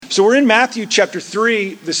So we're in Matthew chapter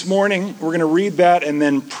 3 this morning. We're going to read that and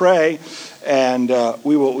then pray, and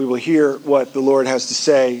we will hear what the Lord has to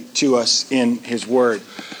say to us in his word.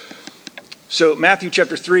 So Matthew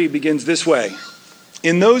chapter 3 begins this way.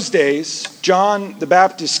 In those days, John the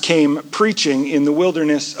Baptist came preaching in the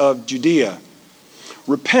wilderness of Judea.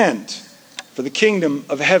 Repent, for the kingdom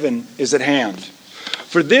of heaven is at hand.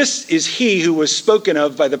 For this is he who was spoken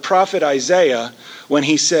of by the prophet Isaiah when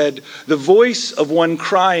he said, the voice of one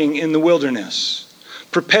crying in the wilderness,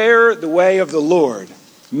 prepare the way of the Lord,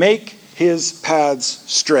 make his paths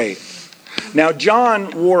straight. Now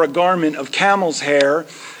John wore a garment of camel's hair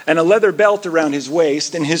and a leather belt around his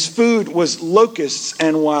waist, and his food was locusts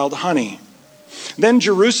and wild honey. Then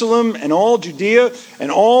Jerusalem and all Judea and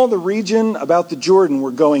all the region about the Jordan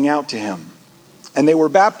were going out to him. And they were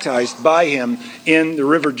baptized by him in the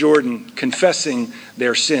river Jordan, confessing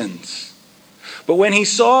their sins. But when he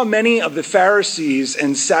saw many of the Pharisees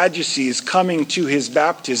and Sadducees coming to his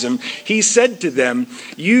baptism, he said to them,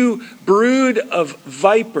 you brood of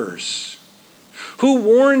vipers, who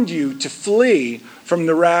warned you to flee from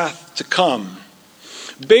the wrath to come?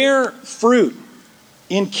 Bear fruit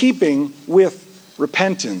in keeping with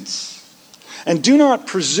repentance. And do not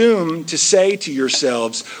presume to say to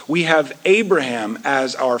yourselves, we have Abraham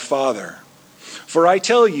as our father. For I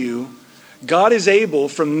tell you, God is able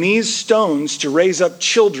from these stones to raise up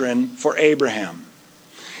children for Abraham.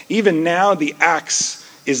 Even now the axe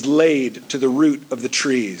is laid to the root of the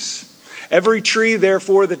trees. Every tree,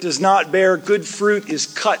 therefore, that does not bear good fruit is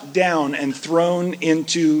cut down and thrown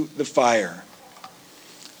into the fire.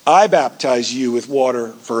 I baptize you with water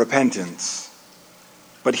for repentance.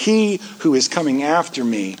 But he who is coming after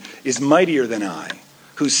me is mightier than I,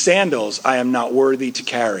 whose sandals I am not worthy to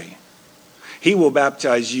carry. He will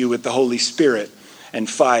baptize you with the Holy Spirit and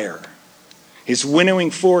fire. His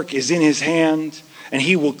winnowing fork is in his hand, and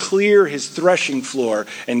he will clear his threshing floor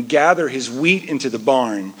and gather his wheat into the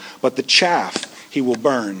barn, but the chaff he will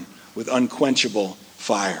burn with unquenchable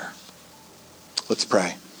fire. Let's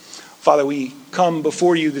pray. Father, we come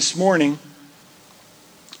before you this morning,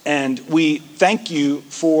 and we thank you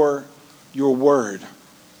for your word.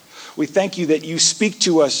 We thank you that you speak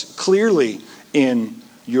to us clearly in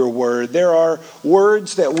your word. There are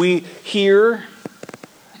words that we hear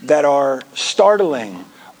that are startling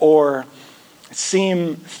or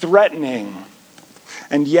seem threatening,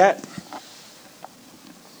 and yet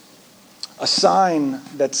a sign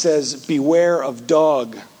that says, beware of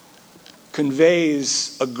dog,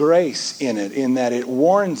 conveys a grace in it, in that it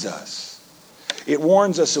warns us. It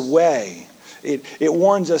warns us away. It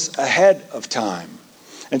warns us ahead of time.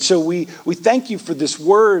 And so we thank you for this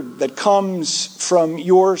word that comes from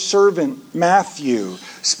your servant Matthew,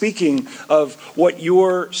 speaking of what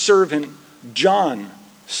your servant John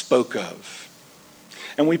spoke of.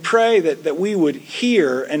 And we pray that we would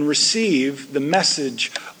hear and receive the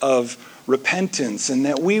message of repentance, and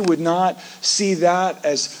that we would not see that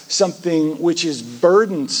as something which is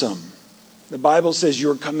burdensome. The Bible says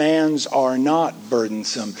your commands are not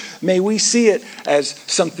burdensome. May we see it as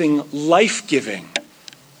something life-giving.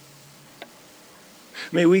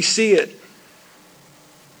 May we see it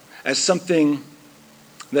as something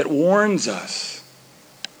that warns us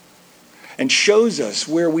and shows us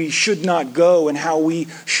where we should not go and how we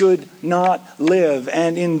should not live.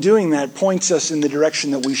 And in doing that, points us in the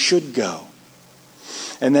direction that we should go.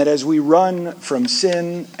 And that as we run from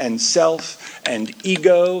sin and self and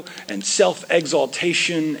ego and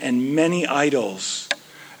self-exaltation and many idols,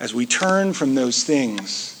 as we turn from those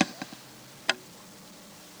things,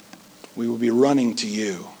 we will be running to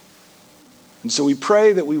you. And so we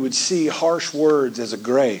pray that we would see harsh words as a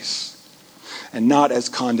grace and not as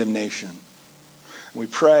condemnation. We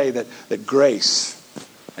pray that grace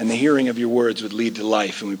and the hearing of your words would lead to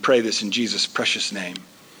life. And we pray this in Jesus' precious name.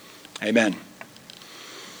 Amen.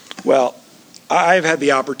 Well, I've had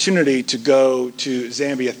the opportunity to go to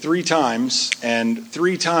Zambia 3 times, and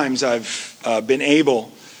 3 times I've been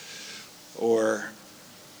able or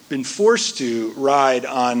been forced to ride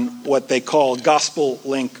on what they call Gospel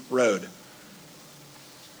Link Road.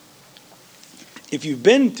 If you've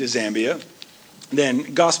been to Zambia,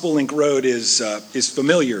 then Gospel Link Road is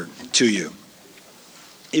familiar to you.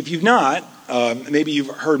 If you've not, maybe you've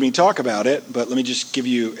heard me talk about it, but let me just give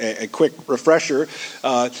you a quick refresher.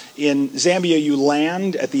 In Zambia, you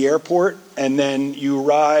land at the airport, and then you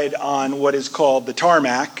ride on what is called the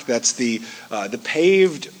tarmac. That's the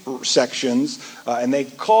paved sections, and they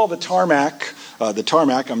call the tarmac,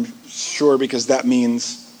 I'm sure, because that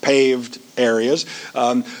means paved areas.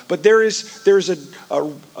 But there's a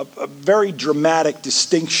very dramatic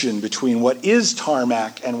distinction between what is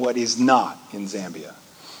tarmac and what is not in Zambia.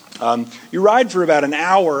 You ride for about an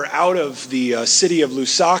hour out of the city of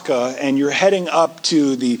Lusaka, and you're heading up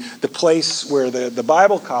to the place where the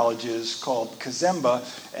Bible college is, called Kazemba.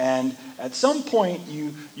 And at some point,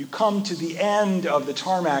 you come to the end of the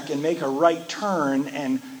tarmac and make a right turn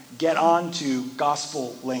and get onto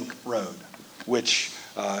Gospel Link Road, which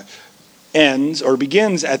ends or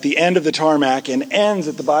begins at the end of the tarmac and ends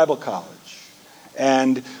at the Bible college.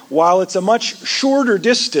 And while it's a much shorter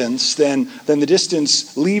distance than the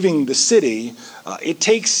distance leaving the city, it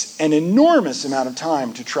takes an enormous amount of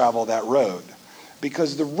time to travel that road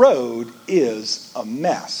because the road is a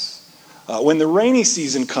mess. When the rainy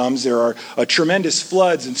season comes, there are tremendous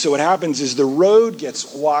floods, and so what happens is the road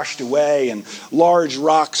gets washed away and large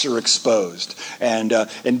rocks are exposed,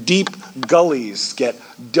 and deep gullies get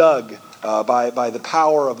dug by the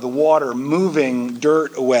power of the water moving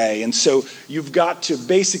dirt away. And so you've got to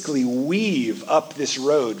basically weave up this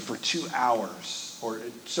road for 2 hours, or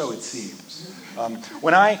so it seems.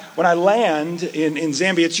 When I land in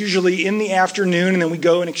Zambia, it's usually in the afternoon, and then we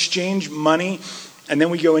go and exchange money, and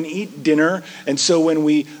then we go and eat dinner. And so when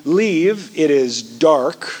we leave, it is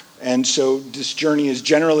dark. And so this journey is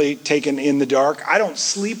generally taken in the dark. I don't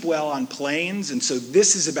sleep well on planes, and so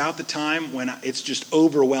this is about the time when it's just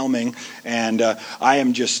overwhelming, and I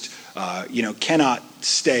am just, cannot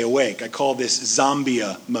stay awake. I call this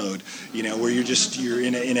Zambia mode, where you're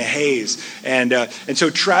in a haze. And so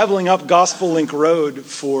traveling up Gospel Link Road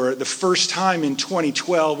for the first time in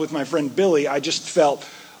 2012 with my friend Billy, I just felt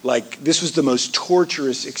like this was the most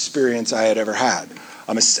torturous experience I had ever had.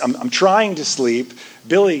 I'm trying to sleep.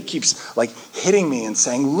 Billy keeps hitting me and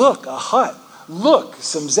saying, "Look, a hut. Look,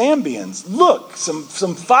 some Zambians. Look, some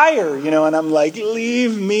fire." And I'm like,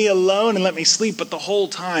 "Leave me alone and let me sleep." But the whole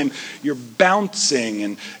time you're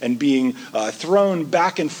bouncing and being thrown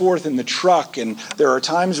back and forth in the truck. And there are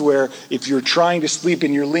times where if you're trying to sleep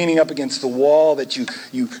and you're leaning up against the wall, that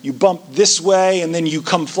you bump this way and then you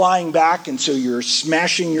come flying back, and so you're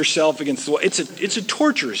smashing yourself against the wall. It's a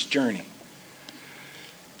torturous journey.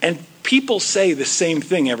 And people say the same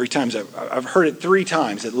thing every time. I've heard it 3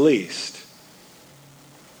 times at least.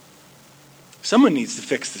 Someone needs to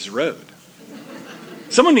fix this road.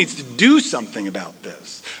 Someone needs to do something about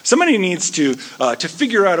this. Somebody needs to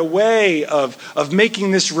figure out a way of making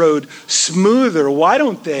this road smoother. Why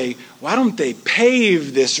don't they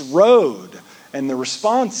pave this road? And the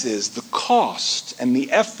response is the cost and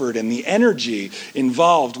the effort and the energy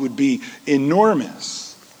involved would be enormous.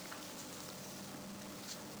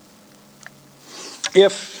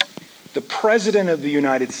 If the President of the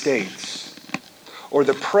United States or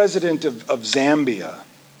the President of Zambia,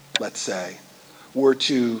 let's say, were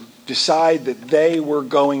to decide that they were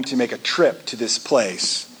going to make a trip to this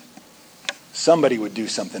place, somebody would do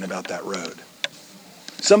something about that road.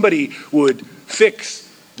 Somebody would fix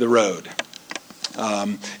the road.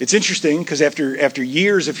 It's interesting because after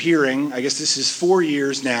years of hearing, I guess this is 4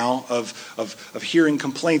 years now of hearing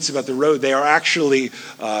complaints about the road, they are actually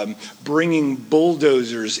bringing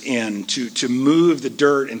bulldozers in to move the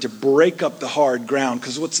dirt and to break up the hard ground.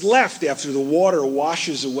 Because what's left after the water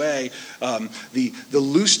washes away the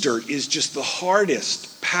loose dirt is just the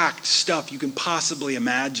hardest packed stuff you can possibly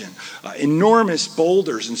imagine. Enormous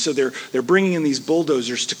boulders, and so they're bringing in these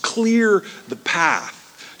bulldozers to clear the path,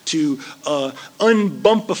 to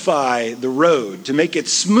unbumpify the road, to make it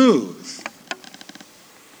smooth.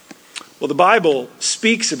 Well, the Bible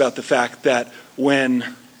speaks about the fact that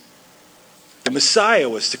when the Messiah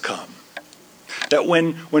was to come, that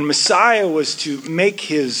when Messiah was to make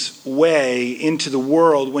his way into the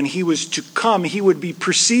world, when he was to come, he would be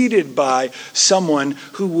preceded by someone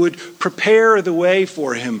who would prepare the way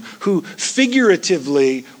for him, who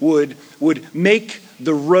figuratively would make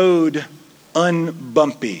the road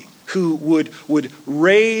unbumpy, who would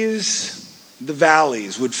raise the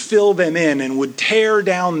valleys, would fill them in, and would tear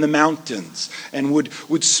down the mountains, and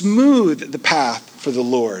would smooth the path for the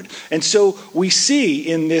Lord. And so we see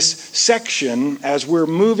in this section, as we're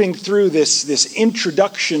moving through this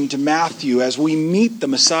introduction to Matthew, as we meet the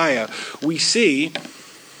Messiah, we see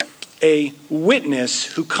a witness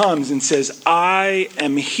who comes and says, "I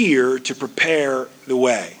am here to prepare the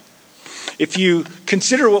way." If you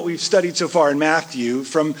consider what we've studied so far in Matthew,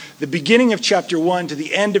 from the beginning of chapter 1 to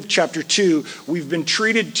the end of chapter 2, we've been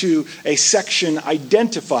treated to a section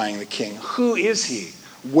identifying the king. Who is he?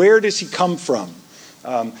 Where does he come from?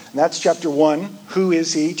 And that's chapter 1, who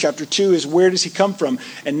is he? Chapter 2 is where does he come from?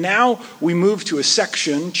 And now we move to a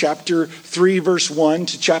section, chapter 3, verse 1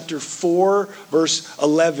 to chapter 4, verse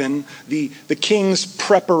 11, the king's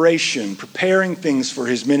preparation, preparing things for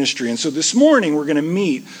his ministry. And so this morning we're going to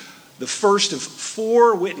meet the first of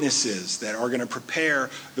 4 witnesses that are going to prepare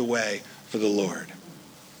the way for the Lord.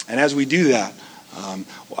 And as we do that,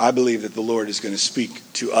 I believe that the Lord is going to speak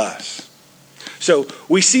to us. So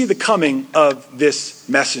we see the coming of this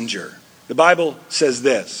messenger. The Bible says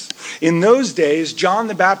this: "In those days, John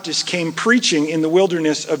the Baptist came preaching in the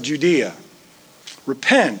wilderness of Judea.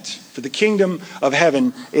 Repent, for the kingdom of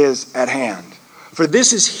heaven is at hand. For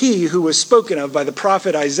this is he who was spoken of by the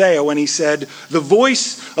prophet Isaiah when he said, 'The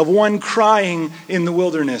voice of one crying in the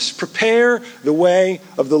wilderness, prepare the way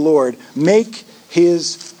of the Lord, make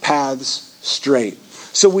his paths straight.'"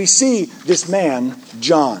 So we see this man,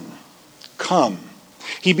 John, come.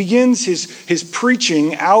 He begins his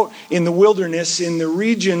preaching out in the wilderness in the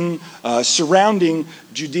region surrounding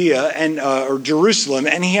Judea or Jerusalem,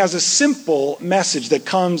 and he has a simple message that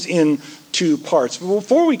comes in 2 parts. But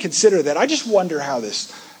before we consider that, I just wonder how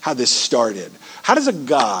this started. How does a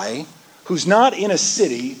guy who's not in a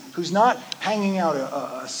city, who's not hanging out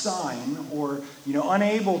a sign, or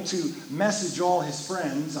unable to message all his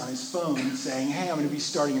friends on his phone saying, "Hey, I'm going to be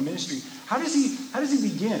starting a ministry," how does he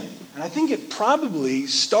begin? And I think it probably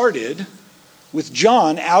started with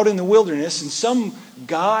John out in the wilderness and some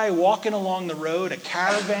guy walking along the road, a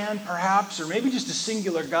caravan perhaps, or maybe just a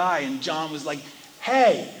singular guy, and John was like,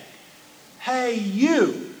 hey,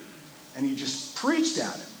 you. And he just preached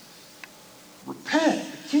at him. Repent,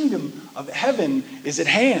 the kingdom of heaven is at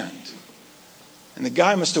hand. And the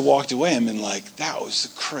guy must have walked away and been like, that was the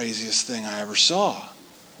craziest thing I ever saw.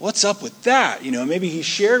 What's up with that? Maybe he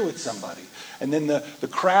shared with somebody. And then the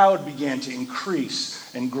crowd began to increase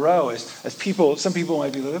and grow as some people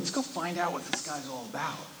might be like, let's go find out what this guy's all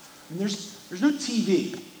about. And there's no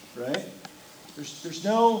TV, right? There's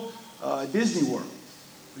no Disney World.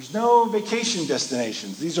 There's no vacation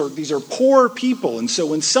destinations. These are poor people. And so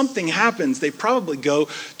when something happens, they probably go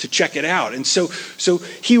to check it out. And so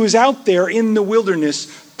he was out there in the wilderness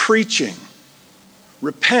preaching.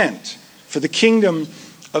 Repent, for the kingdom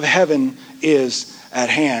of heaven is at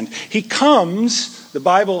hand. He comes, the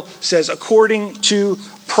Bible says, according to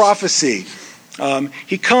prophecy.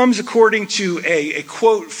 He comes according to a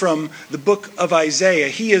quote from the book of Isaiah.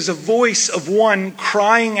 He is a voice of one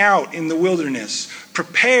crying out in the wilderness.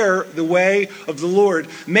 Prepare the way of the Lord.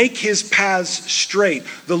 Make his paths straight.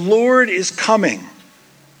 The Lord is coming.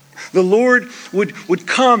 The Lord would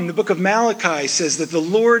come. The book of Malachi says that the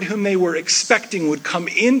Lord whom they were expecting would come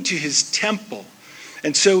into his temple.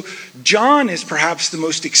 And so John is perhaps the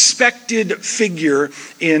most expected figure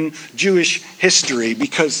in Jewish history,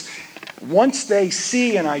 because once they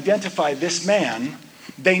see and identify this man,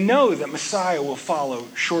 they know that Messiah will follow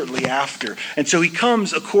shortly after. And so he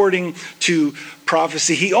comes according to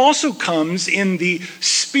prophecy. He also comes in the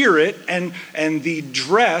spirit and the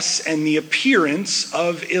dress and the appearance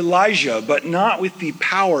of Elijah, but not with the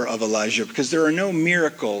power of Elijah, because there are no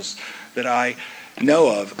miracles that I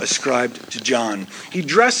know of ascribed to John. He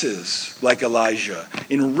dresses like Elijah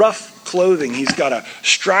in rough clothing. He's got a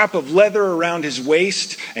strap of leather around his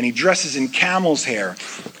waist, and he dresses in camel's hair.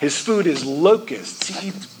 His food is locusts. He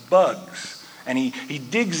eats bugs, and he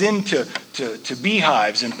digs into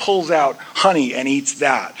beehives and pulls out honey and eats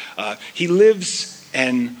that. He lives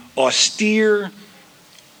an austere,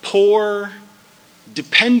 poor,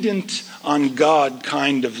 dependent on God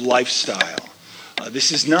kind of lifestyle.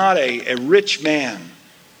 This is not a rich man.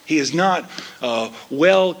 He is not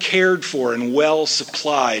well cared for and well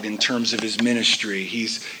supplied in terms of his ministry. He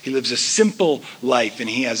lives a simple life, and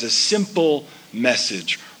he has a simple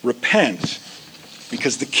message. Repent,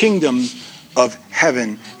 because the kingdom of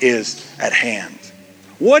heaven is at hand.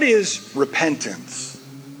 What is repentance?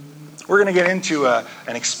 We're going to get into an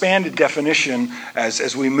expanded definition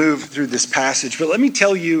as we move through this passage. But let me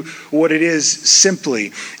tell you what it is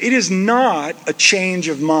simply. It is not a change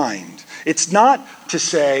of mind. It's not to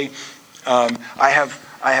say, I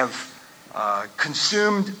have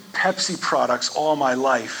consumed Pepsi products all my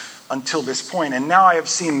life until this point, and now I have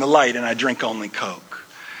seen the light and I drink only Coke.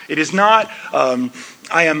 It is not,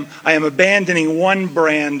 I am abandoning one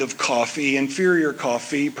brand of coffee, inferior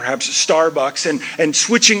coffee, perhaps Starbucks, and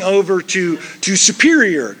switching over to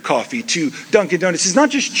superior coffee, to Dunkin' Donuts. It's not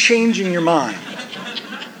just changing your mind,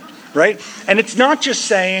 right? And it's not just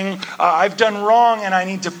saying, I've done wrong and I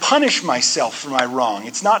need to punish myself for my wrong.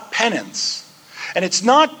 It's not penance. And it's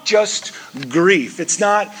not just grief. It's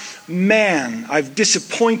not, man, I've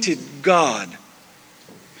disappointed God.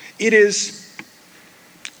 It is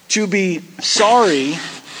to be sorry,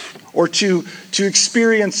 or to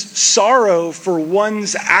experience sorrow for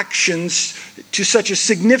one's actions to such a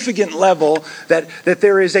significant level that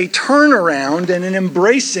there is a turnaround and an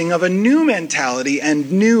embracing of a new mentality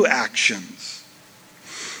and new actions.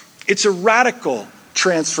 It's a radical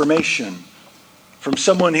transformation from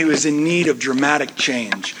someone who is in need of dramatic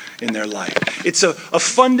change in their life. It's a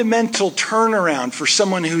fundamental turnaround for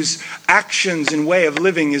someone whose actions and way of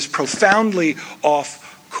living is profoundly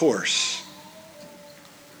off course.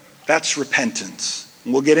 That's repentance.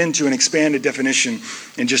 We'll get into an expanded definition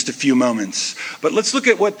in just a few moments. But let's look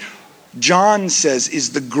at what John says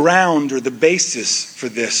is the ground or the basis for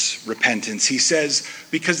this repentance. He says,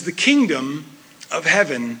 because the kingdom of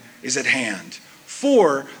heaven is at hand.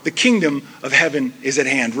 For the kingdom of heaven is at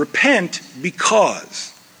hand. Repent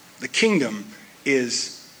because the kingdom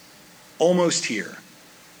is almost here.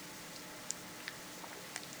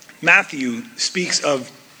 Matthew speaks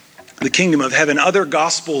of the kingdom of heaven. Other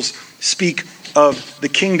gospels speak of the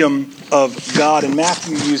kingdom of God, and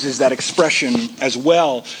Matthew uses that expression as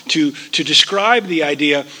well to describe the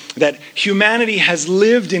idea that humanity has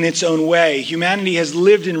lived in its own way. Humanity has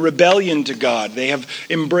lived in rebellion to God. They have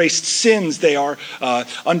embraced sins. They are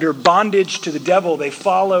under bondage to the devil. They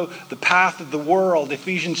follow the path of the world.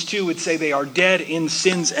 Ephesians 2 would say they are dead in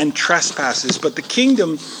sins and trespasses. But the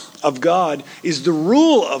kingdom of God is the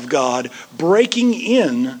rule of God breaking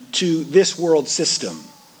in to this world system.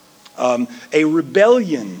 A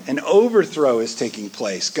rebellion, an overthrow is taking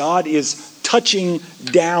place. God is touching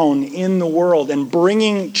down in the world and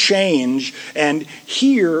bringing change. And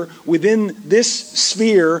here, within this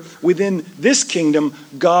sphere, within this kingdom,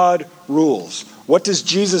 God rules. What does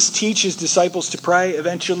Jesus teach his disciples to pray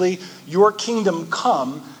eventually? Your kingdom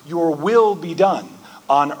come, your will be done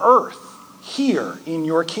on earth, here in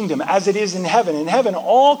your kingdom, as it is in heaven. In heaven,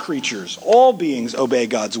 all creatures, all beings obey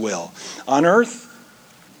God's will. On earth,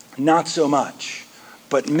 not so much,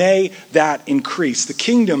 but may that increase. The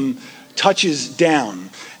kingdom touches down.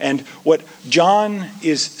 And what John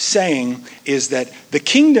is saying is that the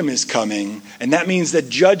kingdom is coming, and that means that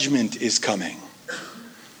judgment is coming.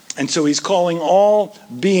 And so he's calling all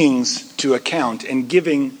beings to account and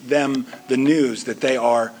giving them the news that they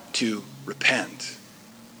are to repent.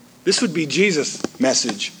 This would be Jesus'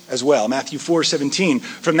 message as well. Matthew 4:17.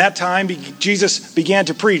 From that time, Jesus began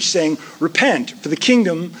to preach, saying, repent, for the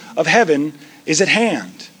kingdom of heaven is at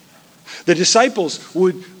hand. The disciples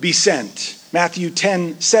would be sent. Matthew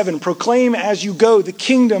 10:7. Proclaim as you go, the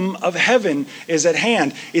kingdom of heaven is at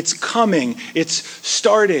hand. It's coming. It's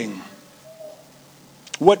starting.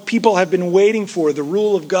 What people have been waiting for, the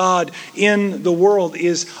rule of God in the world,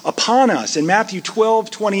 is upon us. In Matthew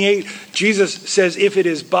 12:28, Jesus says, if it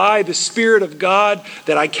is by the Spirit of God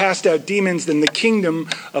that I cast out demons, then the kingdom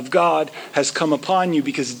of God has come upon you,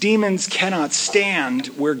 because demons cannot stand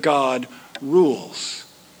where God rules.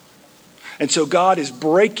 And so God is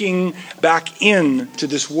breaking back into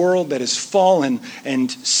this world that is fallen and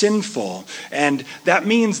sinful. And that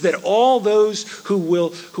means that all those who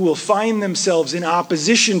will find themselves in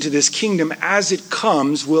opposition to this kingdom as it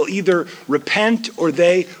comes will either repent or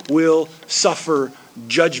they will suffer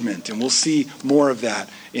judgment. And we'll see more of that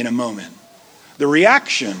in a moment. The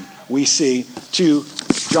reaction we see to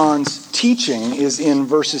John's teaching is in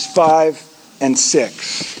verses 5 and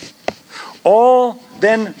 6.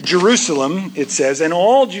 Then Jerusalem, it says, and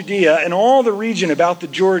all Judea and all the region about the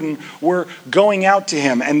Jordan were going out to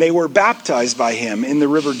him, and they were baptized by him in the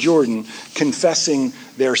river Jordan, confessing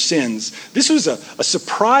their sins. This was a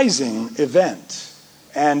surprising event.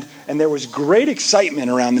 And there was great excitement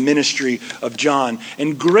around the ministry of John,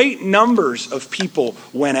 and great numbers of people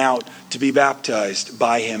went out to be baptized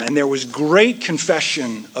by him. And there was great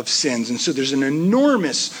confession of sins. And so there's an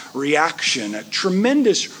enormous reaction, a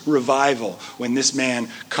tremendous revival when this man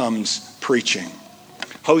comes preaching.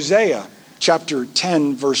 Hosea chapter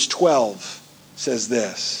 10, verse 12 says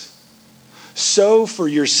this: sow for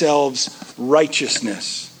yourselves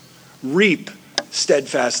righteousness, reap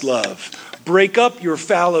steadfast love. Break up your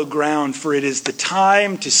fallow ground, for it is the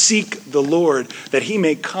time to seek the Lord, that he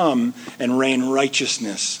may come and rain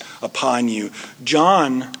righteousness upon you.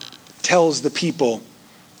 John tells the people,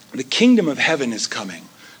 the kingdom of heaven is coming.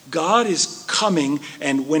 God is coming,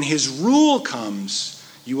 and when his rule comes,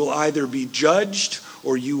 you will either be judged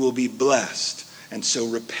or you will be blessed. And so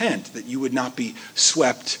repent, that you would not be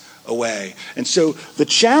swept away. And so the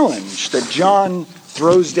challenge that John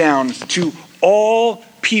throws down to all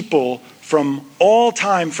people from all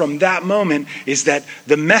time from that moment is that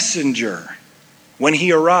the messenger, when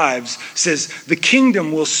he arrives, says the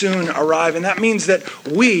kingdom will soon arrive. And that means that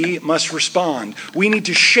we must respond. We need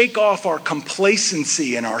to shake off our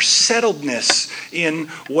complacency and our settledness in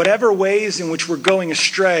whatever ways in which we're going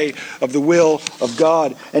astray of the will of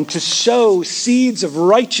God, and to sow seeds of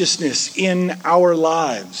righteousness in our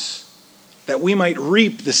lives, that we might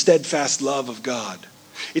reap the steadfast love of God.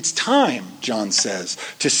 It's time, John says,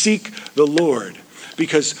 to seek the Lord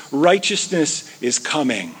because righteousness is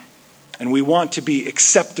coming and we want to be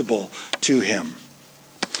acceptable to him.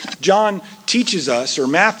 John teaches us, or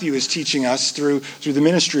Matthew is teaching us through the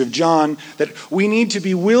ministry of John, that we need to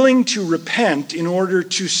be willing to repent in order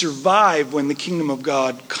to survive when the kingdom of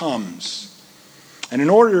God comes. And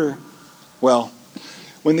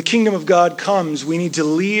when the kingdom of God comes, we need to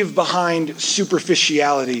leave behind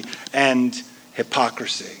superficiality and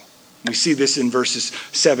hypocrisy. We see this in verses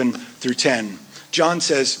 7 through 10.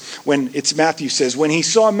 Matthew says, when he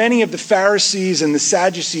saw many of the Pharisees and the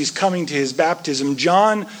Sadducees coming to his baptism,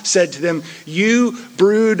 John said to them, "You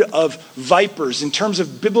brood of vipers." In terms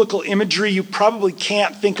of biblical imagery, you probably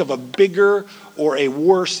can't think of a bigger or a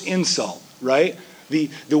worse insult, right?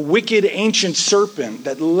 The wicked ancient serpent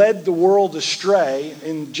that led the world astray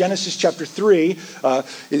in Genesis chapter 3,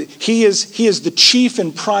 he is the chief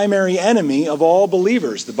and primary enemy of all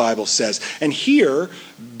believers, the Bible says. And here,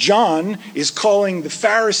 John is calling the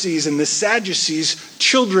Pharisees and the Sadducees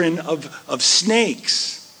children of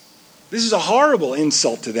snakes. This is a horrible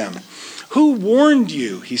insult to them. Who warned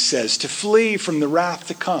you, he says, to flee from the wrath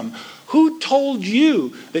to come? Who told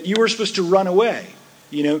you that you were supposed to run away?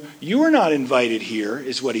 You were not invited here,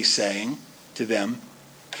 is what he's saying to them.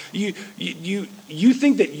 You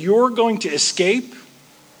think that you're going to escape?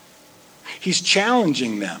 He's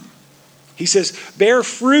challenging them. He says, bear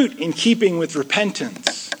fruit in keeping with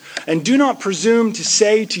repentance. And do not presume to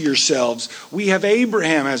say to yourselves, we have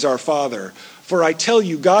Abraham as our father. For I tell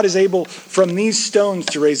you, God is able from these stones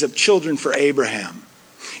to raise up children for Abraham.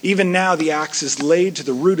 Even now the axe is laid to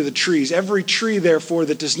the root of the trees. Every tree, therefore,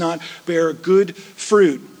 that does not bear good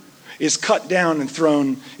fruit is cut down and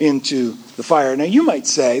thrown into the fire. Now you might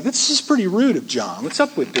say, this is pretty rude of John. What's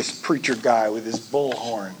up with this preacher guy with his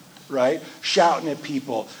bullhorn, right? Shouting at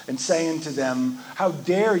people and saying to them, how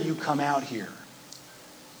dare you come out here?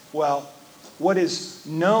 Well, what is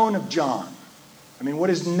known of John, what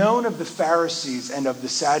is known of the Pharisees and of the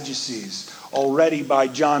Sadducees already by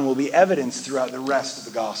John will be evidenced throughout the rest of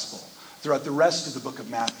the gospel, throughout the rest of the book of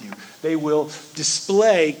Matthew. They will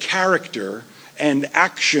display character and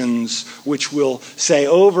actions which will say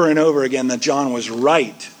over and over again that John was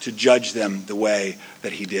right to judge them the way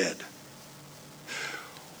that he did.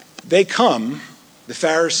 They come, the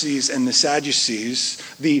Pharisees and the Sadducees,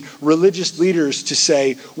 the religious leaders, to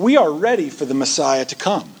say, we are ready for the Messiah to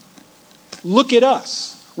come. Look at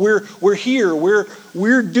us. We're here.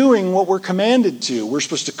 We're doing what we're commanded to. We're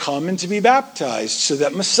supposed to come and to be baptized so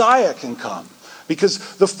that Messiah can come.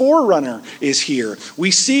 Because the forerunner is here. We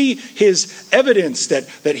see his evidence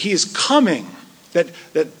that he is coming. That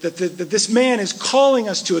this man is calling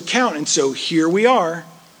us to account. And so here we are.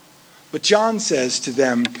 But John says to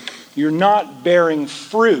them, you're not bearing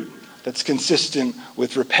fruit that's consistent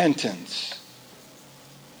with repentance.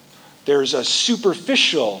 There's a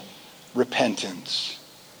superficial repentance.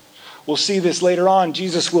 We'll see this later on.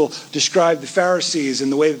 Jesus will describe the Pharisees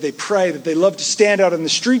and the way that they pray, that they love to stand out in the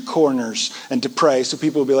street corners and to pray. So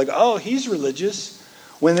people will be like, oh, he's religious.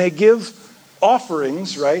 When they give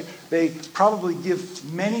offerings, right, they probably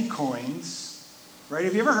give many coins, right?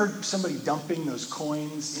 Have you ever heard somebody dumping those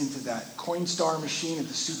coins into that Coinstar machine at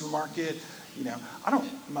the supermarket?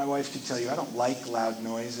 My wife could tell you, I don't like loud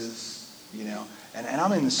noises, And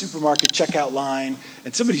I'm in the supermarket checkout line,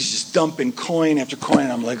 and somebody's just dumping coin after coin,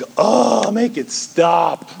 and I'm like, oh, make it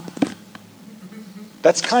stop.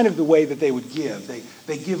 That's kind of the way that they would give.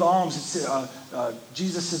 They give alms.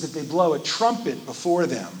 Jesus says that they blow a trumpet before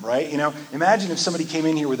them, right? Imagine if somebody came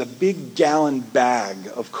in here with a big gallon bag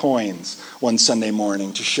of coins one Sunday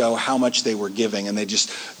morning to show how much they were giving, and they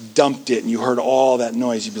just dumped it, and you heard all that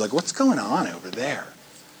noise. You'd be like, what's going on over there?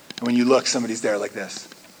 And when you look, somebody's there like this.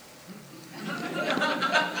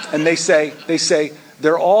 And they say,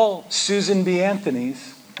 they're all Susan B.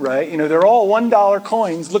 Anthony's, right? They're all $1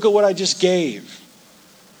 coins. Look at what I just gave.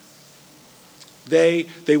 They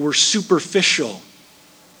were superficial.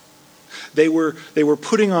 They were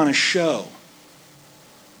putting on a show.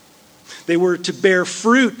 They were to bear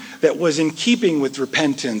fruit that was in keeping with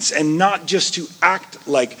repentance and not just to act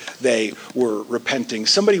like they were repenting.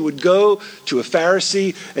 Somebody would go to a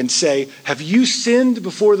Pharisee and say, have you sinned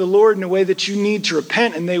before the Lord in a way that you need to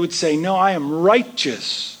repent? And they would say, no, I am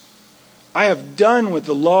righteous. I have done what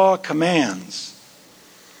the law commands.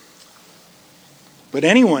 But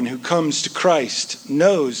anyone who comes to Christ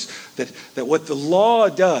knows that what the law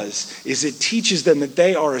does is it teaches them that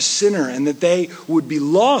they are a sinner and that they would be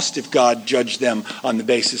lost if God judged them on the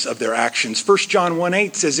basis of their actions. 1 John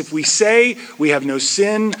 1:8 says, if we say we have no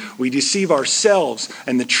sin, we deceive ourselves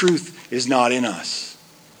and the truth is not in us.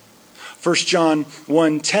 1 John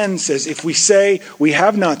 1:10 says, if we say we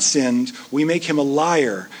have not sinned, we make him a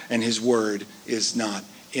liar, and his word is not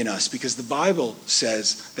in us. Because the Bible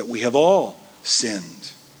says that we have all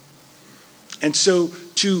sinned. And so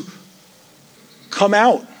to come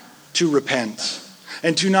out to repent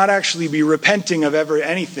and to not actually be repenting of ever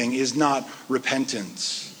anything is not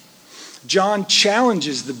repentance. John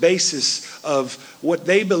challenges the basis of what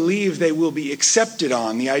they believe they will be accepted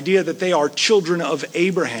on, the idea that they are children of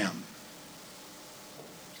Abraham.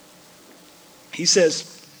 He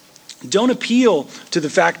says, don't appeal to the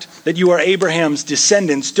fact that you are Abraham's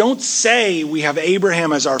descendants. Don't say we have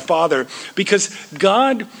Abraham as our father, because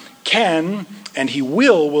God can, and he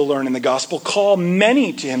will, we'll learn in the gospel, call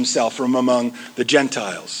many to himself from among the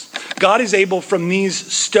Gentiles. God is able from these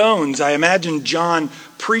stones. I imagine John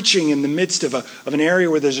preaching in the midst of an area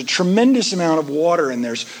where there's a tremendous amount of water, and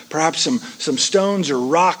there's perhaps some stones or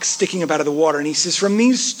rocks sticking up out of the water. And he says, from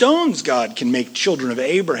these stones God can make children of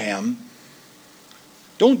Abraham.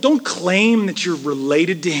 Don't claim that you're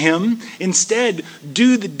related to him. Instead,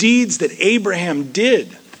 do the deeds that Abraham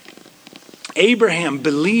did. Abraham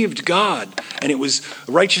believed God, and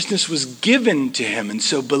righteousness was given to him, and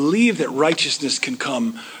so believe that righteousness can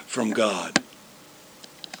come from God.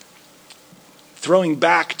 Throwing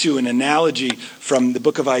back to an analogy from the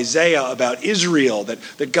book of Isaiah about Israel,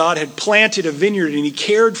 that God had planted a vineyard and he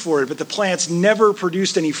cared for it, but the plants never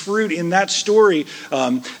produced any fruit. In that story,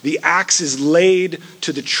 the axe is laid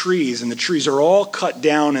to the trees, and the trees are all cut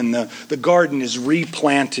down, and the garden is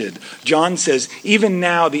replanted. John says, even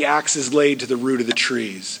now the axe is laid to the root of the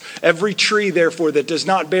trees. Every tree, therefore, that does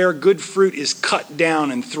not bear good fruit is cut down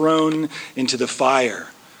and thrown into the fire,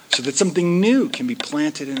 so that something new can be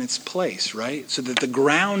planted in its place, right? So that the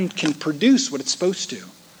ground can produce what it's supposed to.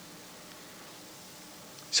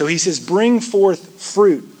 So he says, bring forth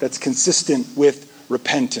fruit that's consistent with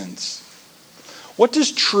repentance. What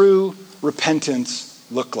does true repentance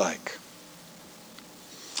look like?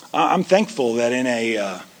 I'm thankful that in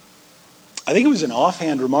I think it was an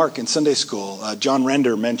offhand remark in Sunday school, John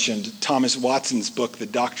Render mentioned Thomas Watson's book, The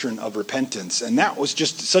Doctrine of Repentance. And that was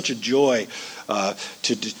just such a joy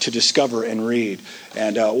to discover and read.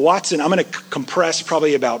 And Watson, I'm going to compress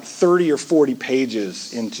probably about 30 or 40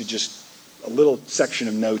 pages into just a little section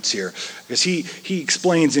of notes here, because he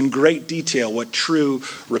explains in great detail what true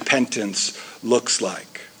repentance looks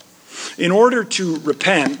like. In order to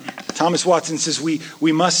repent, Thomas Watson says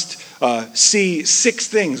we must see 6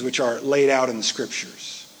 things which are laid out in the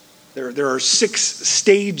scriptures. There are 6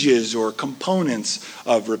 stages or components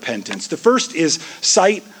of repentance. The first is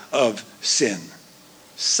sight of sin.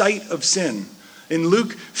 Sight of sin. In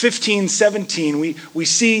Luke 15:17, we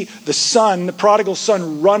see the son, the prodigal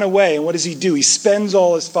son, run away. And what does he do? He spends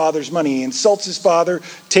all his father's money. He insults his father,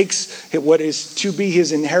 takes what is to be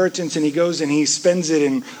his inheritance, and he goes and he spends it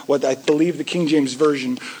in what I believe the King James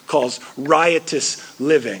Version calls riotous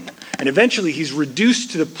living. And eventually he's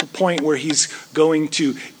reduced to the point where he's going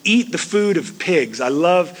to eat the food of pigs. I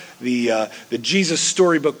love the Jesus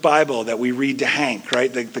Storybook Bible that we read to Hank,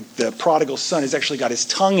 right? The prodigal son has actually got his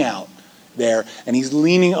tongue out there, and he's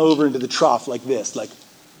leaning over into the trough like this,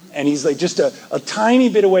 and he's like just a tiny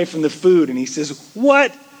bit away from the food, and he says,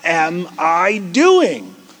 "What am I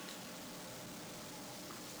doing?"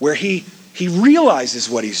 Where he realizes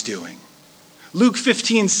what he's doing. Luke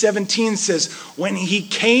 15:17 says, when he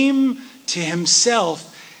came to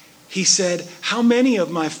himself, he said, "How many of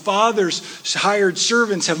my father's hired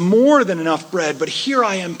servants have more than enough bread, but here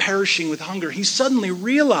I am perishing with hunger." He suddenly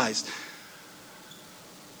realized,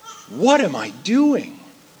 what am I doing?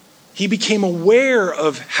 He became aware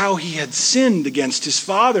of how he had sinned against his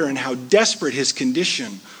father and how desperate his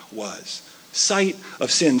condition was. Sight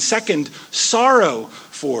of sin. Second, sorrow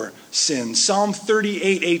for sin. Psalm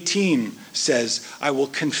 38:18 says, "I will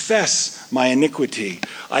confess my iniquity.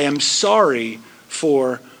 I am sorry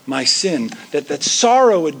for my sin." That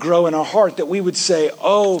sorrow would grow in our heart, that we would say,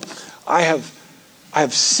 "Oh, I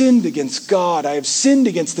have sinned against God. I have sinned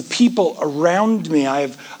against the people around me. I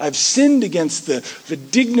have sinned against the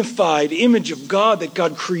dignified image of God that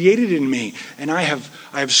God created in me. And I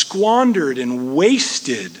have squandered and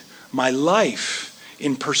wasted my life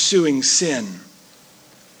in pursuing sin."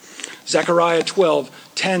 Zechariah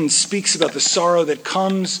 12:10 speaks about the sorrow that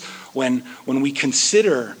comes when we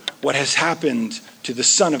consider what has happened to the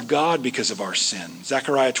Son of God because of our sin.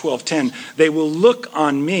 Zechariah 12:10, "They will look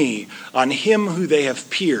on me, on him who they have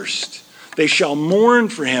pierced. They shall mourn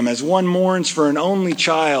for him as one mourns for an only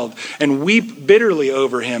child, and weep bitterly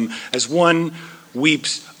over him as one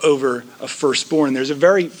weeps over a firstborn." There's a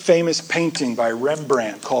very famous painting by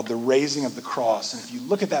Rembrandt called "The Raising of the Cross." And if you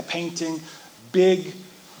look at that painting, big,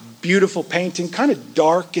 beautiful painting, kind of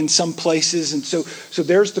dark in some places. And so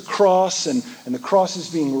there's the cross, and the cross is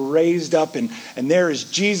being raised up, and there is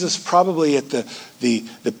Jesus probably at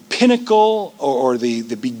the pinnacle or the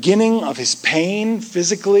beginning of his pain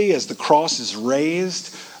physically as the cross is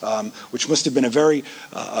raised, which must have been a very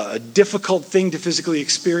difficult thing to physically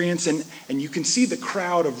experience. And you can see the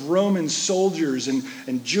crowd of Roman soldiers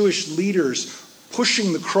and Jewish leaders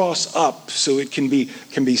pushing the cross up so it can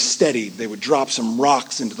be steadied. They would drop some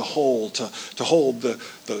rocks into the hole to hold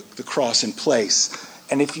the cross in place.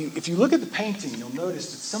 And if you look at the painting, you'll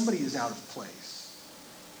notice that somebody is out of place.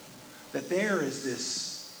 That there is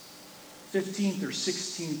this 15th or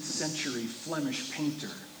 16th century Flemish painter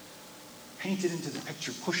painted into the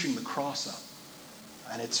picture pushing the cross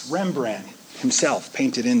up. And it's Rembrandt himself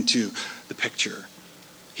painted into the picture.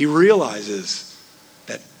 He realizes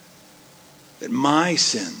that my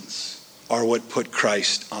sins are what put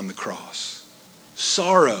Christ on the cross.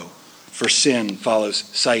 Sorrow for sin follows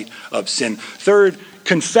sight of sin. Third,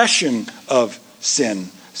 confession of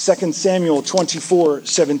sin. 2 Samuel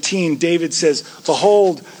 24:17, David says,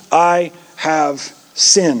 "Behold, I have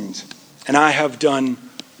sinned, and I have done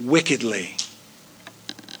wickedly."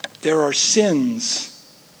 There are sins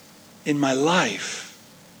in my life.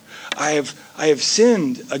 I have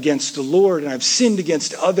sinned against the Lord, and I've sinned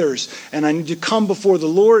against others, and I need to come before the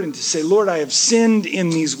Lord and to say, Lord, I have sinned in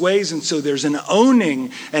these ways. And so there's an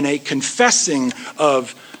owning and a confessing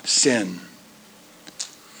of sin.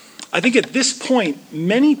 I think at this point,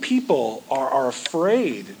 many people are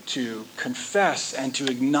afraid to confess and to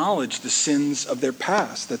acknowledge the sins of their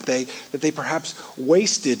past, that they perhaps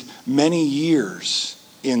wasted many years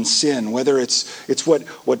in sin, whether it's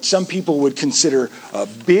what some people would consider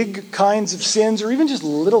big kinds of sins, or even just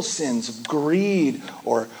little sins of greed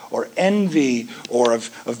or envy, or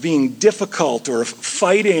of being difficult, or of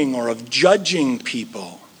fighting, or of judging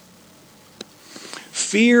people.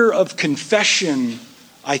 Fear of confession,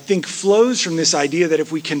 I think, flows from this idea that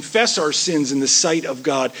if we confess our sins in the sight of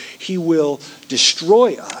God, he will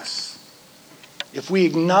destroy us. If we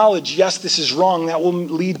acknowledge, yes, this is wrong, that will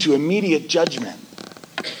lead to immediate judgment.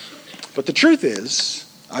 But the truth is,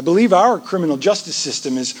 I believe our criminal justice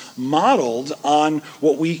system is modeled on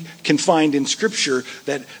what we can find in Scripture,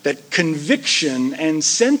 that conviction and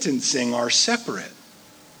sentencing are separate.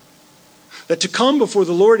 That to come before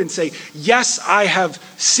the Lord and say, yes, I have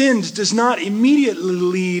sinned, does not immediately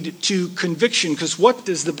lead to conviction. Because what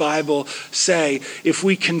does the Bible say? If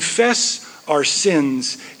we confess our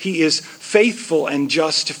sins, he is faithful and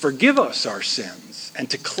just to forgive us our sins and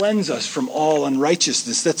to cleanse us from all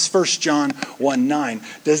unrighteousness. That's 1 John 1:9.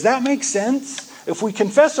 Does that make sense? If we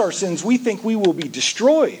confess our sins, we think we will be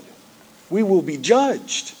destroyed. We will be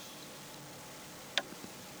judged.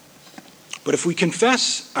 But if we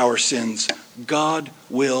confess our sins, God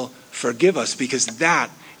will forgive us, because that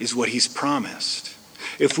is what he's promised.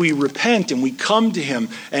 If we repent and we come to him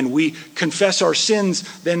and we confess our sins,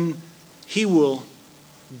 then he will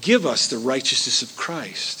give us the righteousness of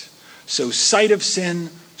Christ. So sight of sin,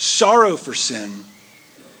 sorrow for sin,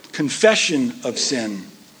 confession of sin.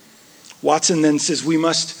 Watson then says we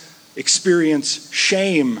must experience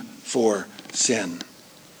shame for sin.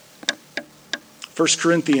 1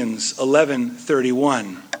 Corinthians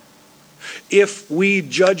 11:31. If we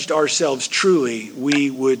judged ourselves truly, we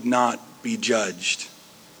would not be judged.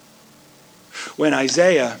 When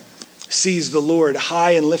Isaiah sees the Lord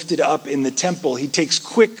high and lifted up in the temple, he takes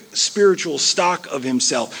quick spiritual stock of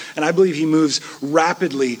himself. And I believe he moves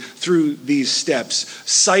rapidly through these steps.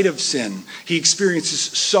 Sight of sin. He experiences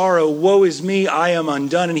sorrow. Woe is me, I am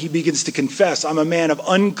undone. And he begins to confess, I'm a man of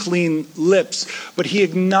unclean lips. But he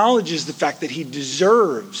acknowledges the fact that he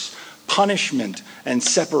deserves punishment and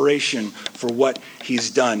separation for what he's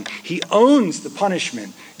done. He owns the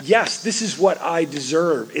punishment. Yes, this is what I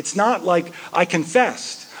deserve. It's not like I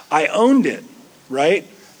confessed. I owned it, right?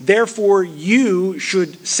 Therefore, you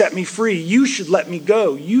should set me free. You should let me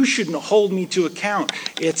go. You shouldn't hold me to account.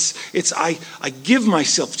 I give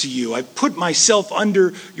myself to you. I put myself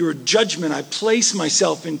under your judgment. I place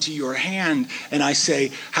myself into your hand, and I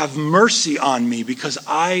say, have mercy on me, because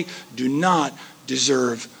I do not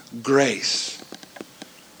deserve grace.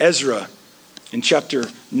 Ezra, in chapter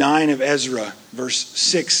 9 of Ezra, verse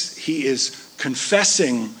 6, he is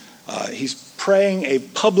confessing, he's praying a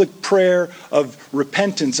public prayer of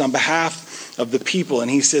repentance on behalf of the people.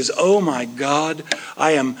 And he says, oh my God,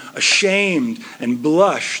 I am ashamed and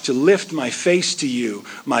blush to lift my face to you,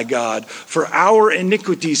 my God. For our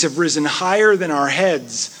iniquities have risen higher than our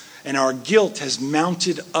heads, and our guilt has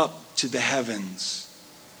mounted up to the heavens.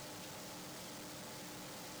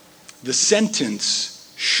 The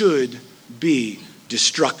sentence should be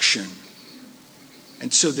destruction.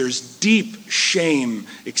 And so there's deep shame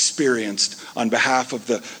experienced on behalf of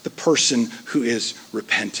the person who is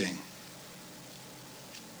repenting.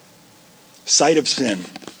 Sight of sin,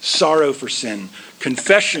 sorrow for sin,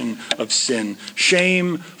 confession of sin,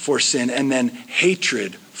 shame for sin, and then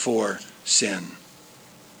hatred for sin.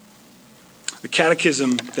 The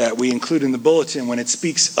catechism that we include in the bulletin, when it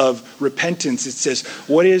speaks of repentance, it says,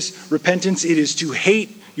 what is repentance? It is to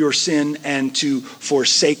hate your sin and to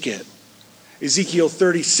forsake it. Ezekiel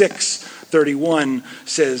 36:31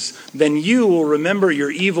 says, then you will remember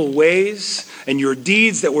your evil ways and your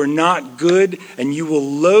deeds that were not good, and you will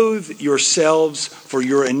loathe yourselves for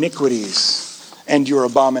your iniquities and your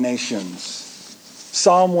abominations.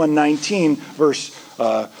 Psalm 119, verse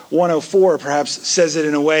 104 perhaps says it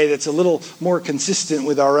in a way that's a little more consistent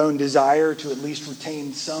with our own desire to at least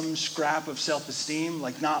retain some scrap of self-esteem,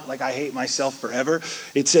 not like I hate myself forever.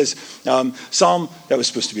 It says, that was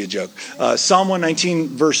supposed to be a joke. Psalm 119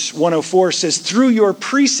 verse 104 says, through your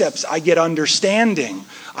precepts I get understanding.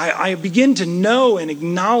 I begin to know and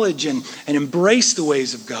acknowledge and embrace the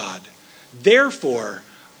ways of God. Therefore,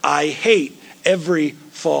 I hate every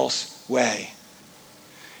false way.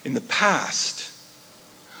 In the past,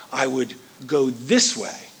 I would go this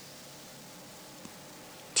way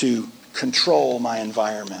to control my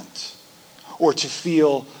environment, or to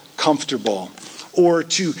feel comfortable, or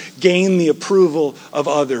to gain the approval of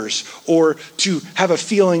others, or to have a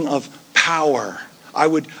feeling of power. I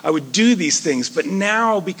would do these things, but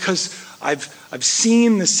now because I've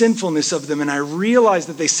seen the sinfulness of them and I realize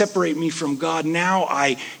that they separate me from God, now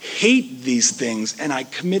I hate these things and I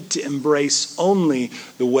commit to embrace only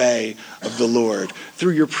the way of the Lord.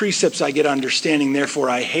 Through your precepts I get understanding, therefore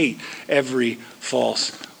I hate every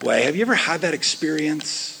false way. Have you ever had that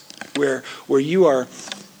experience where you are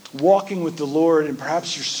walking with the Lord and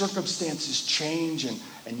perhaps your circumstances change and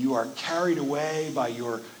you are carried away by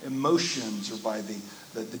your emotions or by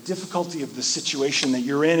the difficulty of the situation that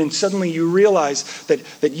you're in, and suddenly you realize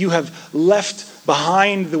that you have left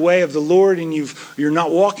behind the way of the Lord and you're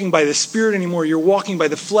not walking by the Spirit anymore, you're walking by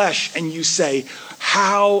the flesh, and you say,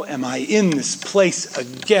 how am I in this place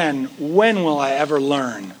again? When will I ever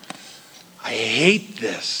learn? I hate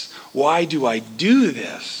this. Why do I do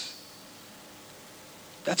this?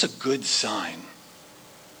 That's a good sign.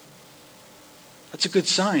 That's a good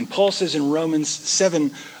sign. Paul says in Romans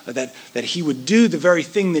 7 that he would do the very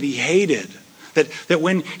thing that he hated. That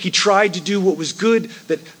when he tried to do what was good,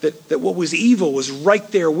 that what was evil was right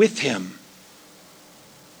there with him.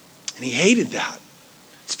 And he hated that.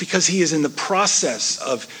 It's because he is in the process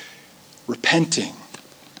of repenting.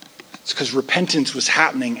 It's because repentance was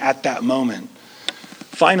happening at that moment.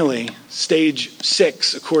 Finally, stage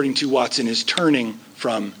 6, according to Watson, is turning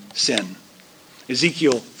from sin.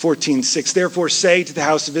 Ezekiel 14:6, therefore say to the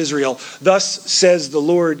house of Israel, thus says the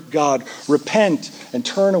Lord God, repent and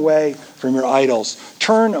turn away from your idols.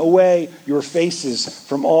 Turn away your faces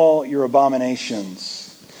from all your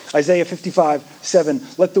abominations. Isaiah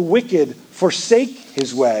 55:7, let the wicked forsake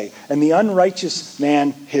his way, and the unrighteous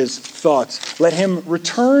man his thoughts. Let him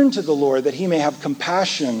return to the Lord, that he may have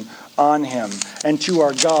compassion on him, and to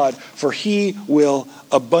our God, for he will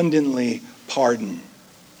abundantly pardon.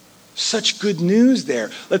 Such good news there.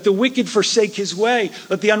 Let the wicked forsake his way.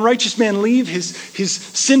 Let the unrighteous man leave his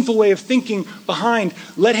sinful way of thinking behind.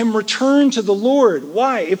 Let him return to the Lord.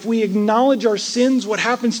 Why? If we acknowledge our sins, what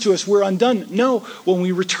happens to us? We're undone. No, when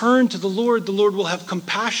we return to the Lord will have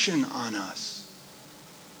compassion on us.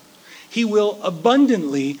 He will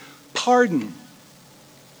abundantly pardon.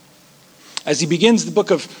 As he begins the book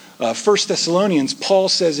of 1 Thessalonians, Paul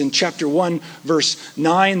says in chapter 1, verse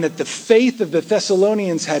 9, that the faith of the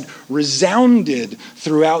Thessalonians had resounded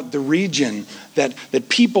throughout the region, that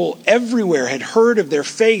people everywhere had heard of their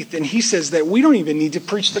faith. And he says that we don't even need to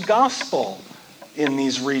preach the gospel in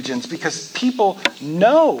these regions because people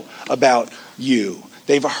know about you.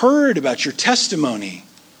 They've heard about your testimony.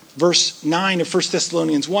 Verse 9 of 1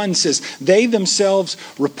 Thessalonians 1 says, they themselves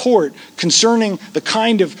report concerning the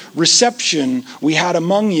kind of reception we had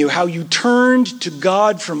among you, how you turned to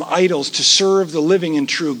God from idols to serve the living and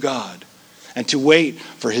true God, and to wait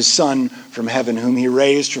for his Son from heaven, whom he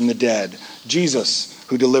raised from the dead, Jesus,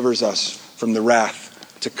 who delivers us from the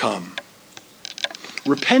wrath to come.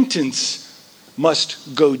 Repentance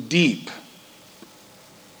must go deep.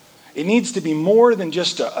 It needs to be more than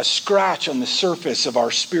just a scratch on the surface of our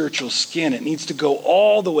spiritual skin. It needs to go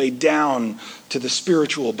all the way down to the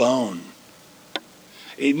spiritual bone.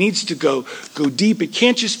 It needs to go deep. It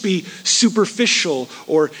can't just be superficial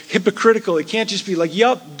or hypocritical. It can't just be like,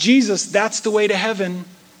 yup, Jesus, that's the way to heaven.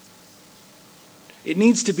 It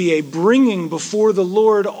needs to be a bringing before the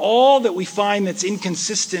Lord all that we find that's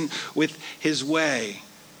inconsistent with his way.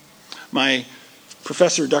 My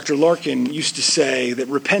professor, Dr. Larkin, used to say that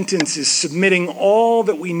repentance is submitting all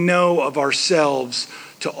that we know of ourselves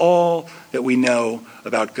to all that we know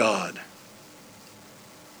about God.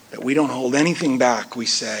 That we don't hold anything back. We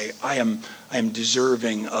say, I am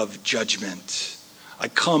deserving of judgment. I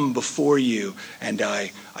come before you and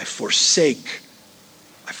I forsake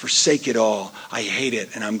it all. I hate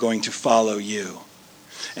it, and I'm going to follow you.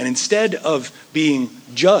 And instead of being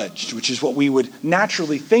judged, which is what we would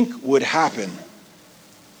naturally think would happen,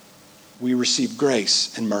 we receive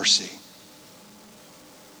grace and mercy.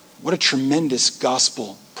 What a tremendous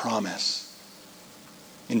gospel promise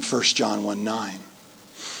in 1 John 1:9.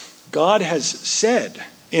 God has said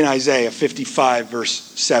in Isaiah 55, verse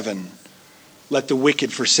 7, let the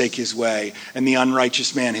wicked forsake his way, and the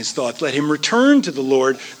unrighteous man his thoughts. Let him return to the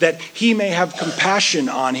Lord, that he may have compassion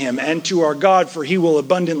on him, and to our God, for he will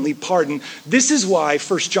abundantly pardon. This is why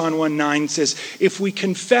 1 John 1:9 says, if we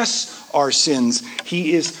confess our sins,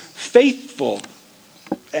 he is faithful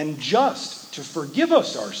and just to forgive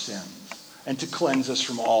us our sins and to cleanse us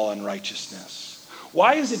from all unrighteousness.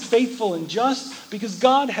 Why is it faithful and just? Because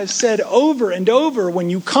God has said over and over, when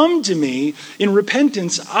you come to me in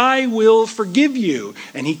repentance, I will forgive you.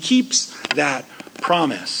 And he keeps that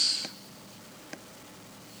promise.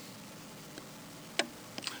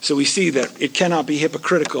 So we see that it cannot be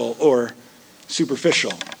hypocritical or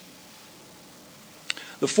superficial.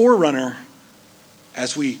 The forerunner,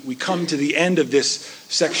 as we come to the end of this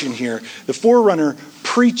section here, the forerunner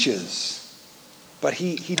preaches, but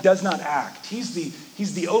he does not act. He's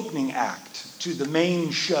the opening act to the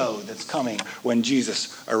main show that's coming when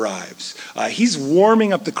Jesus arrives. He's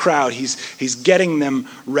warming up the crowd. He's getting them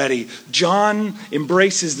ready. John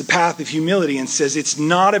embraces the path of humility and says, it's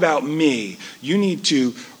not about me. You need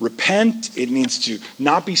to repent. It needs to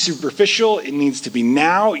not be superficial. It needs to be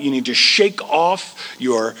now. You need to shake off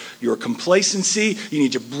your complacency. You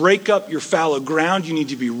need to break up your fallow ground. You need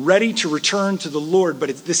to be ready to return to the Lord. But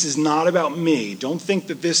this is not about me. Don't think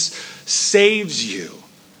that this saves you.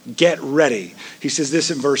 Get ready. He says this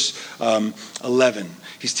in verse 11.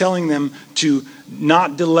 He's telling them to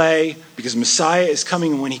not delay because Messiah is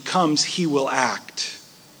coming, and when he comes, he will act.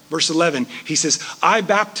 Verse 11, he says, I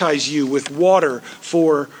baptize you with water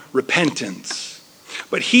for repentance.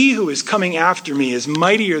 But he who is coming after me is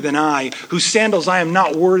mightier than I, whose sandals I am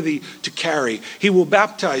not worthy to carry. He will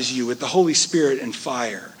baptize you with the Holy Spirit and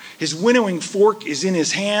fire. His winnowing fork is in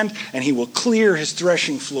his hand, and he will clear his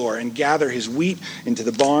threshing floor and gather his wheat into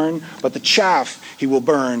the barn. But the chaff he will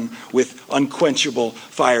burn with unquenchable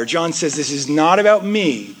fire. John says this is not about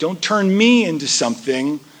me. Don't turn me into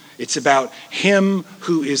something. It's about him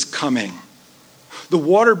who is coming. The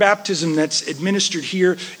water baptism that's administered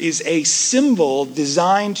here is a symbol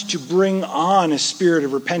designed to bring on a spirit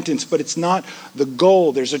of repentance, but it's not the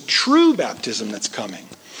goal. There's a true baptism that's coming.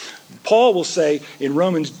 Paul will say in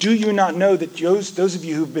Romans, do you not know that those of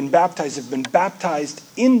you who've been baptized have been baptized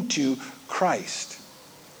into Christ?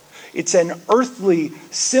 It's an earthly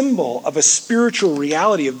symbol of a spiritual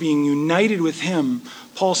reality of being united with him.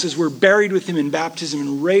 Paul says we're buried with him in baptism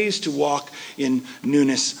and raised to walk in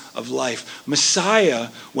newness of life. Messiah,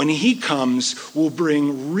 when he comes, will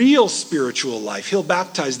bring real spiritual life. He'll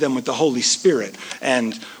baptize them with the Holy Spirit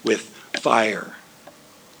and with fire.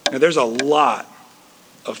 Now there's a lot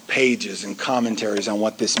of pages and commentaries on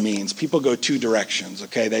what this means. People go two directions,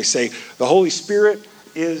 okay? They say the Holy Spirit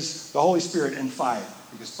is the Holy Spirit and fire,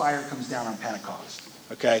 because fire comes down on Pentecost,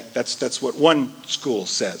 okay? That's what one school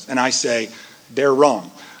says. And I say they're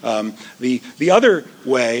wrong. The other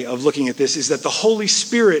way of looking at this is that the Holy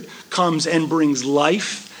Spirit comes and brings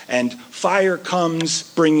life, and fire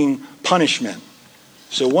comes bringing punishment.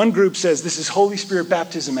 So one group says this is Holy Spirit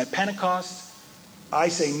baptism at Pentecost. I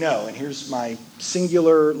say no, and here's my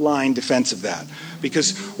singular line defense of that.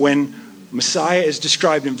 Because when Messiah is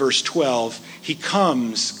described in verse 12, he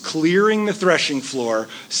comes clearing the threshing floor,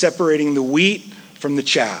 separating the wheat from the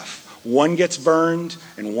chaff. One gets burned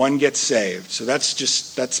and one gets saved. So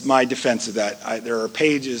that's my defense of that. There are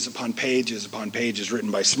pages upon pages upon pages written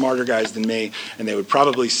by smarter guys than me, and they would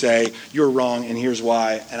probably say, you're wrong, and here's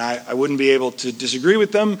why. And I wouldn't be able to disagree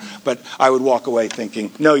with them, but I would walk away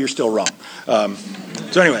thinking, no, you're still wrong.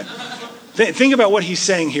 So anyway, think about what he's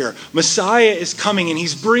saying here. Messiah is coming, and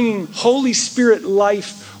he's bringing Holy Spirit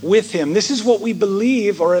life with him. This is what we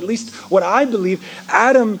believe, or at least what I believe.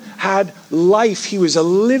 Adam had life. He was a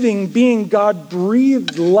living being. God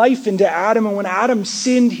breathed life into Adam, and when Adam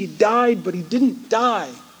sinned, he died, but he didn't die.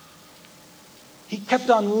 He kept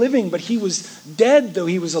on living, but he was dead though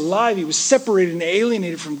he was alive. He was separated and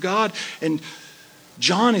alienated from God. And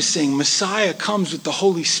John is saying Messiah comes with the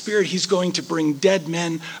Holy Spirit. He's going to bring dead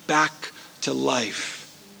men back to life.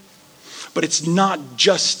 But it's not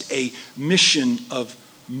just a mission of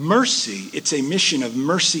mercy. It's a mission of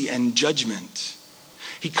mercy and judgment.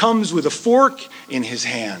 He comes with a fork in his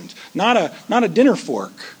hand, not a dinner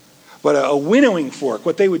fork, but a winnowing fork.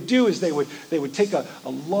 What they would do is they would take a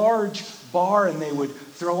large bar and they would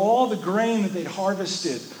throw all the grain that they'd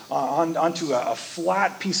harvested onto a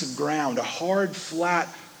flat piece of ground, a hard, flat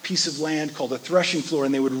piece of land called a threshing floor,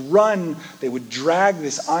 and they would drag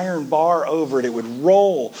this iron bar over it. It would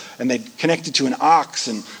roll, and they'd connect it to an ox,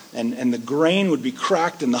 and the grain would be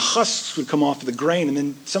cracked, and the husks would come off of the grain, and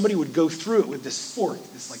then somebody would go through it with this fork,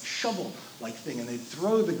 this like shovel-like thing, and they'd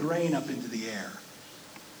throw the grain up into the air.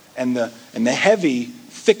 And the heavy,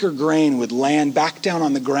 thicker grain would land back down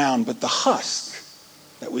on the ground, but the husk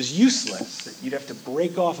that was useless, that you'd have to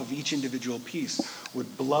break off of each individual piece,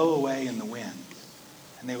 would blow away in the wind.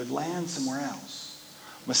 And they would land somewhere else.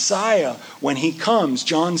 Messiah, when he comes,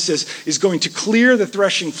 John says, is going to clear the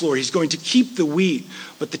threshing floor. He's going to keep the wheat,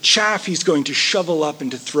 but the chaff he's going to shovel up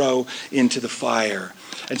and to throw into the fire.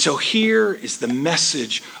 And so here is the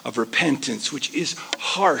message of repentance, which is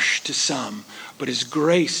harsh to some, but is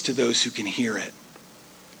grace to those who can hear it.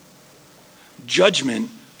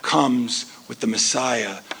 Judgment comes with the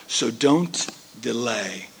Messiah, so don't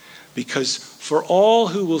delay, because for all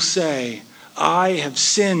who will say, I have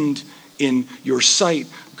sinned in your sight,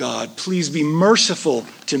 God. Please be merciful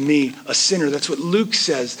to me, a sinner. That's what Luke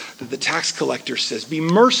says, that the tax collector says. Be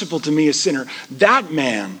merciful to me, a sinner. That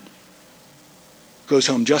man goes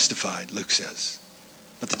home justified, Luke says.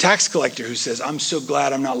 But the tax collector who says, I'm so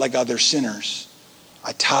glad I'm not like other sinners.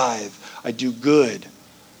 I tithe, I do good.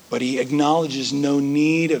 But he acknowledges no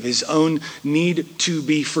need of his own need to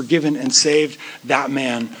be forgiven and saved. That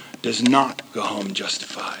man does not go home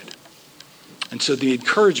justified. And so the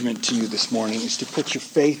encouragement to you this morning is to put your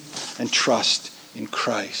faith and trust in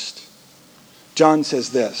Christ. John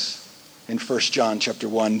says this in 1 John chapter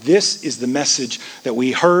 1. This is the message that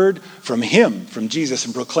we heard from him, from Jesus,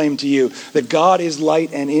 and proclaimed to you, that God is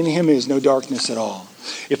light and in him is no darkness at all.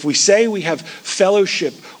 If we say we have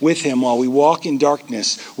fellowship with him while we walk in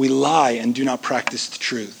darkness, we lie and do not practice the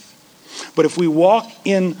truth. But if we walk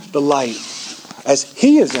in the light, as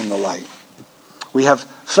he is in the light, we have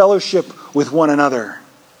fellowship with one another.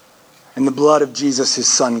 And the blood of Jesus, his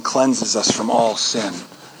son, cleanses us from all sin.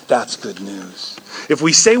 That's good news. If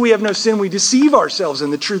we say we have no sin, we deceive ourselves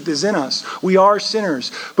and the truth is in us. We are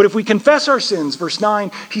sinners. But if we confess our sins, verse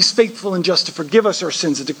 9, he's faithful and just to forgive us our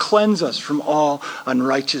sins and to cleanse us from all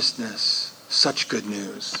unrighteousness. Such good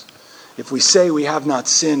news. If we say we have not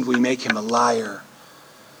sinned, we make him a liar,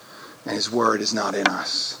 and his word is not in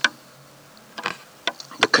us.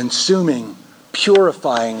 The consuming,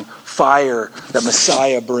 purifying fire that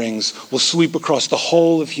Messiah brings will sweep across the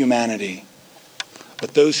whole of humanity.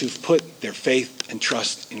 But those who've put their faith and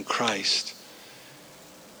trust in Christ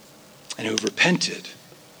and who've repented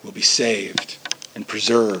will be saved and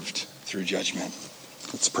preserved through judgment.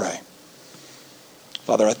 Let's pray.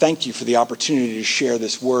 Father, I thank you for the opportunity to share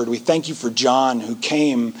this word. We thank you for John, who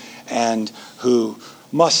came and who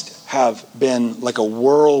must have been like a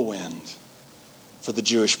whirlwind for the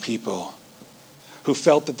Jewish people, who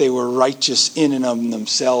felt that they were righteous in and of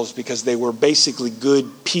themselves because they were basically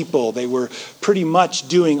good people. They were pretty much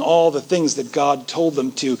doing all the things that God told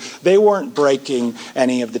them to. They weren't breaking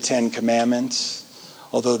any of the 10 Commandments,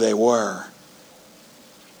 although they were.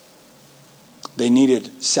 They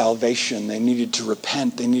needed salvation. They needed to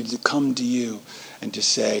repent. They needed to come to you and to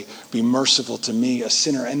say, be merciful to me, a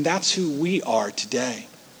sinner. And that's who we are today.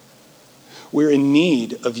 We're in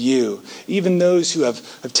need of you. Even those who have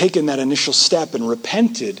taken that initial step and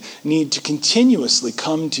repented need to continuously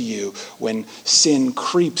come to you when sin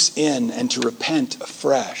creeps in and to repent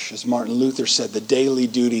afresh. As Martin Luther said, the daily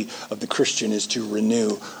duty of the Christian is to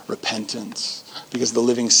renew repentance because the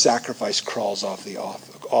living sacrifice crawls off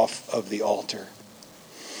of the altar.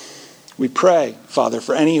 We pray, Father,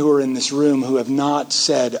 for any who are in this room who have not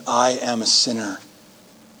said, I am a sinner,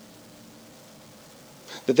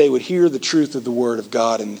 that they would hear the truth of the Word of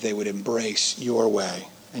God and that they would embrace your way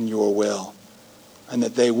and your will, and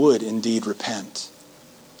that they would indeed repent.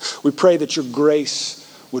 We pray that your grace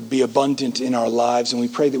would be abundant in our lives, and we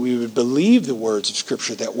pray that we would believe the words of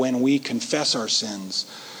Scripture, that when we confess our sins,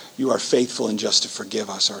 you are faithful and just to forgive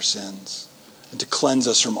us our sins and to cleanse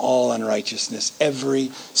us from all unrighteousness, every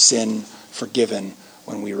sin forgiven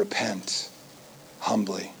when we repent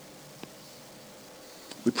humbly.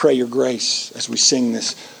 We pray your grace as we sing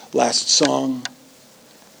this last song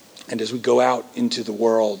And as we go out into the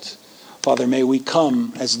world, Father, may we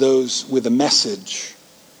come as those with a message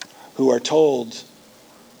who are told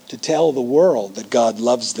to tell the world that God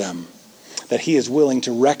loves them, that he is willing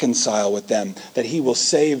to reconcile with them, that he will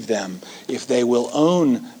save them if they will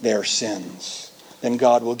own their sins. Then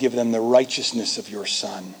God will give them the righteousness of your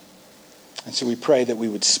Son. And so we pray that we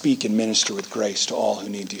would speak and minister with grace to all who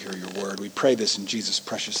need to hear your word. We pray this in Jesus'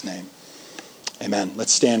 precious name. Amen.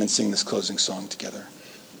 Let's stand and sing this closing song together.